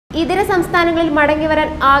ഇതര സംസ്ഥാനങ്ങളിൽ മടങ്ങി വരാൻ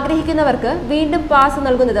ആഗ്രഹിക്കുന്നവർക്ക് വീണ്ടും പാസ്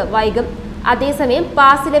നൽകുന്നത് വൈകും. അതേസമയം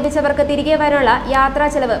പാസ് ലഭിച്ചവർക്ക് തിരികെ വരാനുള്ള യാത്രാ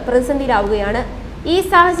ചെലവ് പ്രതിസന്ധിയിലാവുകയാണ്. ഈ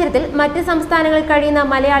സാഹചര്യത്തിൽ മറ്റ് സംസ്ഥാനങ്ങളിൽ കഴിയുന്ന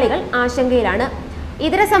മലയാളികൾ ആശങ്കയിലാണ്.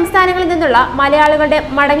 ഇതര സംസ്ഥാനങ്ങളിൽ നിന്നുള്ള മലയാളികളുടെ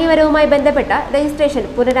മടങ്ങിവരവുമായി ബന്ധപ്പെട്ട രജിസ്ട്രേഷൻ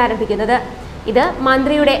പുനരാരംഭിക്കുന്നത്. ഇത്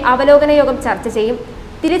മന്ത്രിയുടെ അവലോകന യോഗം ചർച്ച ചെയ്യും.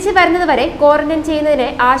 തിരിച്ചു വരുന്നതുവരെ ക്വാറന്റൈൻ ചെയ്യുന്നതിന്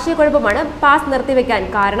ആശയക്കുഴപ്പമാണ് പാസ് നിർത്തിവെക്കാൻ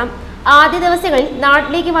കാരണം. ആദ്യ ദിവസങ്ങളിൽ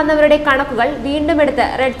നാട്ടിലേക്ക് വന്നവരുടെ കണക്കുകൾ വീണ്ടും എടുത്ത്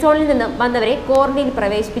റെഡ് സോണിൽ നിന്നും വന്നവരെ ക്വാറന്റൈനിൽ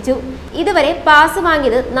പ്രവേശിപ്പിച്ചു. ഇതുവരെ പാസ്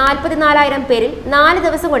വാങ്ങിയത് 44,000 പേരിൽ 4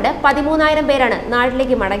 ദിവസം കൊണ്ട് 13,000 പേരാണ്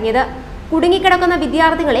നാട്ടിലേക്ക് മടങ്ങിയത്. കുടുങ്ങിക്കിടക്കുന്ന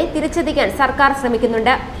വിദ്യാർത്ഥികളെ തിരിച്ചെത്തിക്കാൻ സർക്കാർ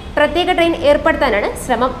ശ്രമിക്കുന്നുണ്ട്. പ്രത്യേക ട്രെയിൻ ഏർപ്പെടുത്താനാണ്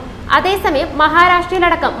ശ്രമം. അതേസമയം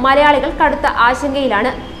മഹാരാഷ്ട്രയിലടക്കം മലയാളികൾ കടുത്ത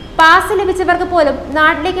ആശങ്കയിലാണ്. പാസ് ലഭിച്ചവർക്ക് പോലും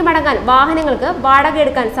നാട്ടിലേക്ക് മടങ്ങാൻ വാഹനങ്ങൾക്ക് വാടക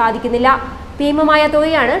എടുക്കാൻ സാധിക്കുന്നില്ല. ഭീമമായ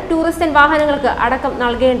തുകയാണ് ടൂറിസ്റ്റ് വാഹനങ്ങൾക്ക് അടക്കം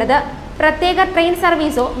നൽകേണ്ടത്. പ്രത്യേക ട്രെയിൻ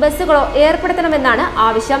സർവീസോ ബസ്സുകളോ ഏർപ്പെടുത്തണമെന്നാണ്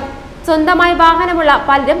ആവശ്യം. സ്വന്തമായി വാഹനമുള്ള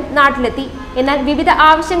പലരും നാട്ടിലെത്തി. എന്നാൽ വിവിധ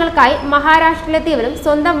ആവശ്യങ്ങൾക്കായി മഹാരാഷ്ട്രയിലെത്തിയവരും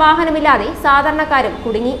സ്വന്തം വാഹനമില്ലാതെ സാധാരണക്കാരും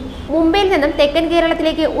കുടുങ്ങി. മുംബൈയിൽ നിന്നും തെക്കൻ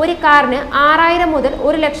കേരളത്തിലേക്ക് ഒരു കാറിന് 6,000 മുതൽ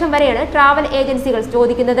 1,00,000 വരെയാണ് ട്രാവൽ ഏജൻസികൾ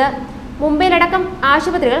ചോദിക്കുന്നത്. മുംബൈയിലടക്കം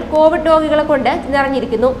ആശുപത്രികൾ കോവിഡ് രോഗികളെ കൊണ്ട്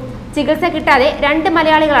നിറഞ്ഞിരിക്കുന്നു. ചികിത്സ കിട്ടാതെ 2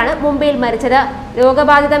 മലയാളികളാണ് മുംബൈയിൽ മരിച്ചത്.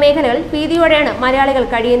 രോഗബാധിത മേഖലകളിൽ ഭീതിയോടെയാണ് മലയാളികൾ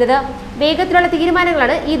കഴിയുന്നത്. വേഗത്തിലുള്ള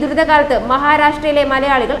തീരുമാനങ്ങളാണ് ഈ ദുരിതകാലത്ത് മഹാരാഷ്ട്രയിലെ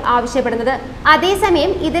മലയാളികൾ ആവശ്യപ്പെടുന്നത്.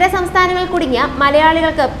 അതേസമയം ഇതര സംസ്ഥാനങ്ങളിൽ കുടുങ്ങിയ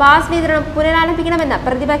മലയാളികൾക്ക് പാസ് വിതരണം പുനരാരംഭിക്കണമെന്ന്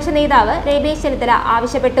പ്രതിപക്ഷ നേതാവ് രമേശ് ചെന്നിത്തല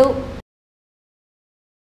ആവശ്യപ്പെട്ടു.